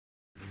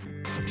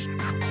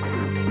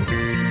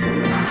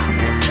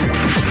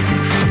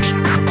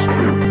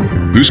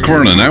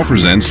Husqvarna now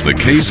presents the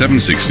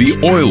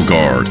K760 Oil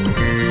Guard,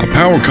 a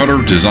power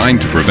cutter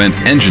designed to prevent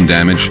engine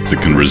damage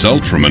that can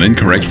result from an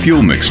incorrect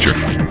fuel mixture.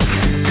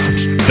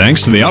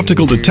 Thanks to the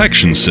optical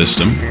detection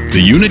system,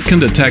 the unit can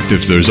detect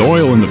if there's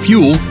oil in the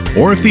fuel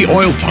or if the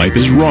oil type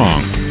is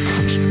wrong.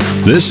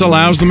 This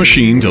allows the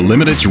machine to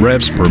limit its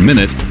revs per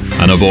minute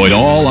and avoid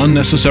all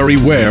unnecessary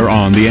wear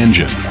on the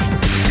engine.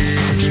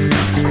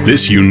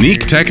 This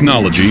unique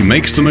technology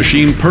makes the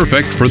machine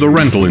perfect for the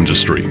rental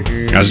industry,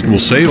 as it will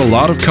save a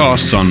lot of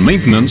costs on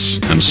maintenance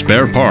and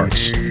spare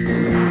parts.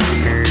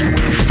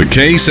 The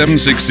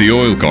K760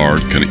 Oil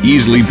Guard can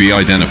easily be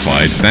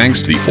identified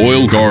thanks to the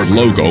Oil Guard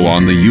logo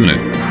on the unit.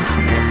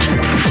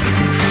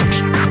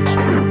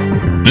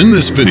 In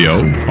this video,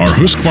 our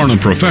Husqvarna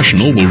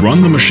professional will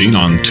run the machine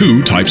on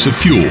two types of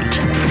fuel.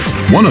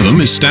 One of them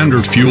is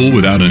standard fuel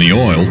without any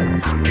oil,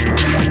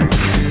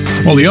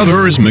 while the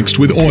other is mixed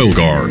with Oil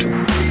Guard.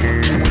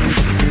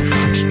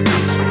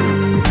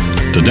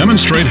 To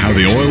demonstrate how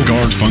the Oil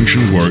Guard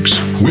function works,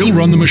 we'll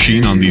run the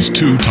machine on these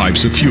two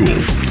types of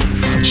fuel,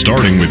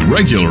 starting with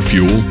regular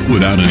fuel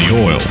without any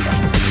oil.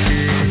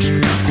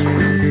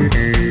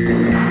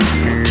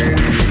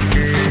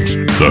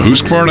 The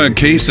Husqvarna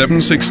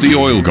K760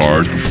 Oil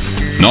Guard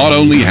not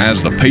only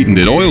has the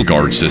patented Oil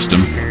Guard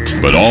system,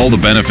 but all the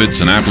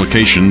benefits and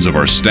applications of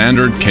our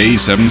standard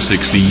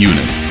K760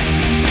 unit.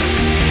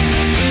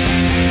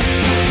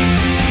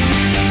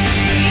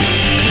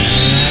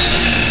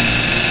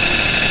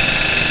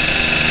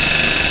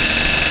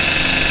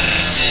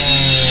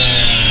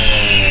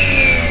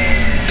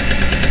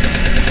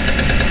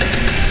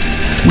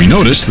 We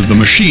notice that the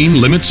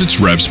machine limits its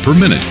revs per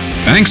minute.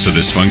 Thanks to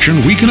this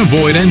function, we can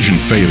avoid engine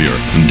failure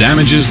and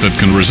damages that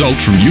can result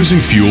from using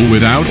fuel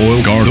without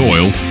Oil Guard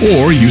oil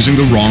or using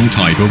the wrong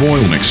type of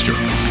oil mixture.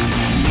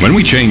 When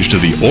we change to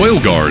the Oil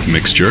Guard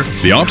mixture,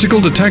 the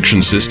optical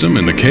detection system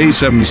in the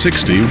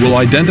K760 will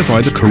identify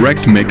the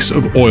correct mix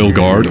of Oil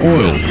Guard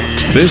oil.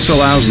 This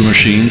allows the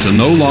machine to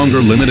no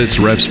longer limit its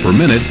revs per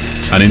minute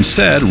and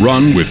instead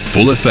run with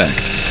full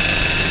effect.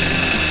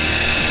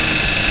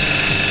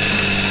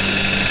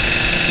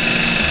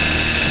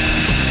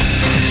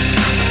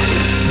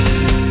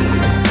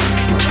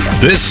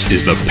 This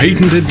is the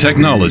patented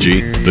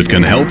technology that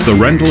can help the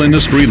rental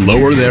industry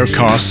lower their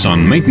costs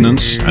on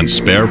maintenance and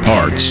spare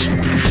parts.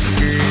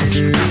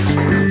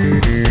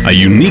 A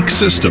unique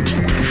system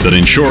that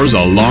ensures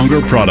a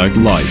longer product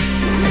life.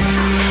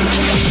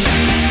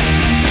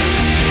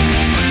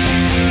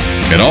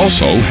 It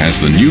also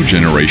has the new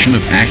generation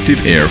of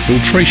active air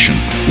filtration,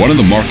 one of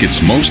the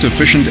market's most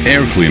efficient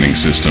air cleaning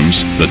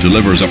systems that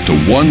delivers up to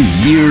 1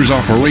 year's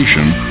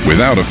operation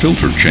without a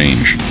filter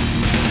change.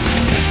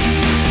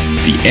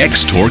 The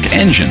X-Torque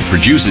engine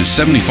produces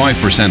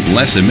 75%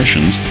 less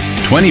emissions,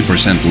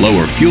 20%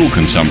 lower fuel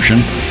consumption,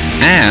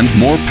 and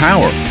more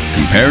power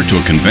compared to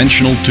a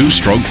conventional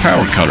two-stroke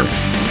power cutter.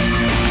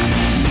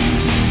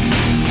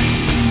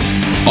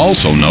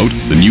 Also note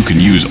that you can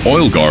use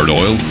Oil Guard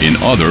oil in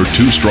other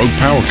two-stroke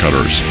power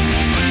cutters.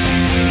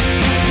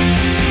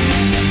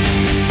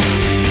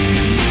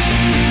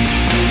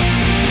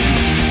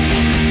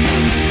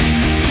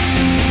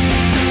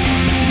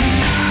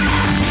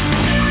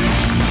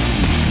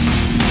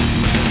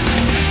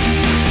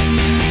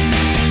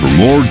 For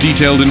more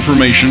detailed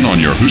information on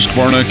your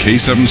Husqvarna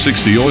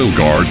K760 Oil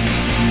Guard,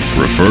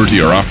 refer to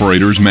your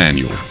operator's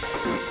manual.